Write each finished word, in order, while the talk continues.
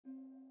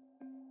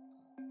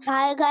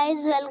Hi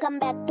guys, welcome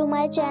back to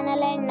my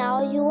channel and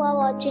now you are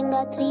watching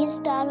a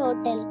 3-star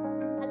hotel.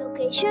 The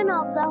location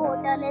of the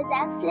hotel is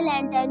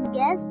excellent and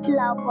guests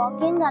love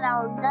walking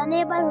around the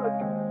neighborhood.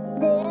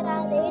 There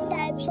are 8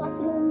 types of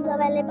rooms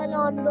available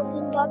on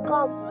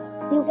booking.com.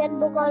 You can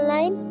book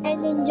online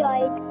and enjoy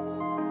it.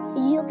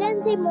 You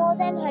can see more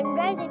than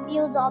 100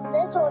 reviews of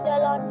this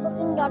hotel on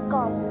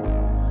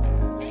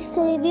booking.com. Its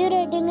review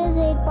rating is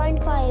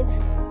 8.5,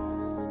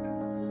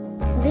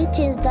 which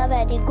is the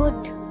very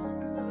good.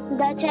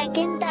 The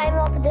check-in time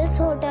of this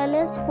hotel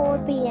is 4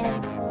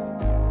 p.m.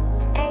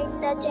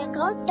 and the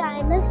check-out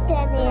time is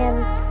 10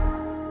 a.m.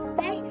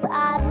 Pets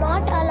are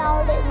not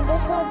allowed in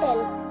this hotel.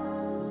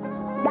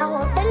 The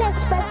hotel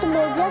accepts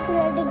major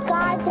credit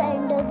cards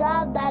and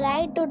reserves the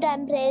right to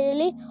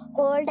temporarily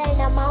hold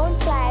an amount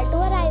prior to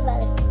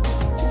arrival.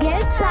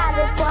 Guests are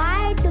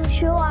required to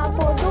show a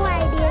photo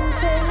ID and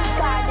credit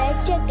card at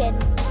check-in.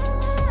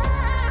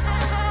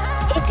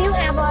 If you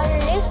have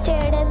already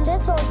stayed in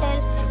this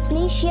hotel,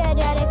 please share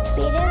your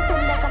experience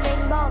in the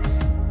comment box.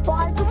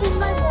 For booking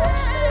or more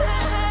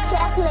details,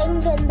 check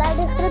link in the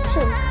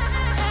description.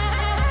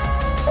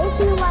 If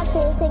you are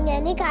facing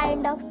any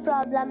kind of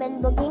problem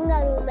in booking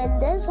a room in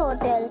this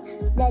hotel,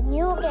 then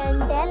you can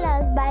tell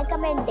us by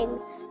commenting.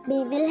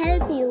 We will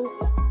help you.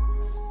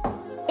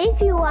 If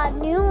you are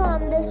new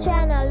on this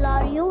channel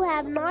or you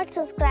have not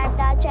subscribed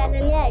our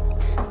channel yet,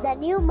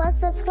 then you must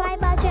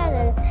subscribe our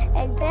channel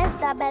and press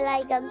the bell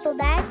icon so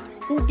that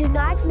you do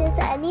not miss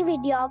any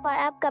video of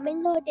our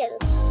upcoming hotel.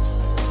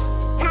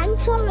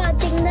 Thanks for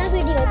watching the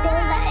video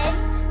till the end.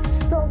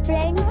 So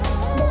friends,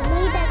 we'll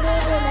meet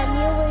again in a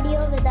new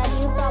video with a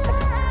new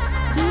property.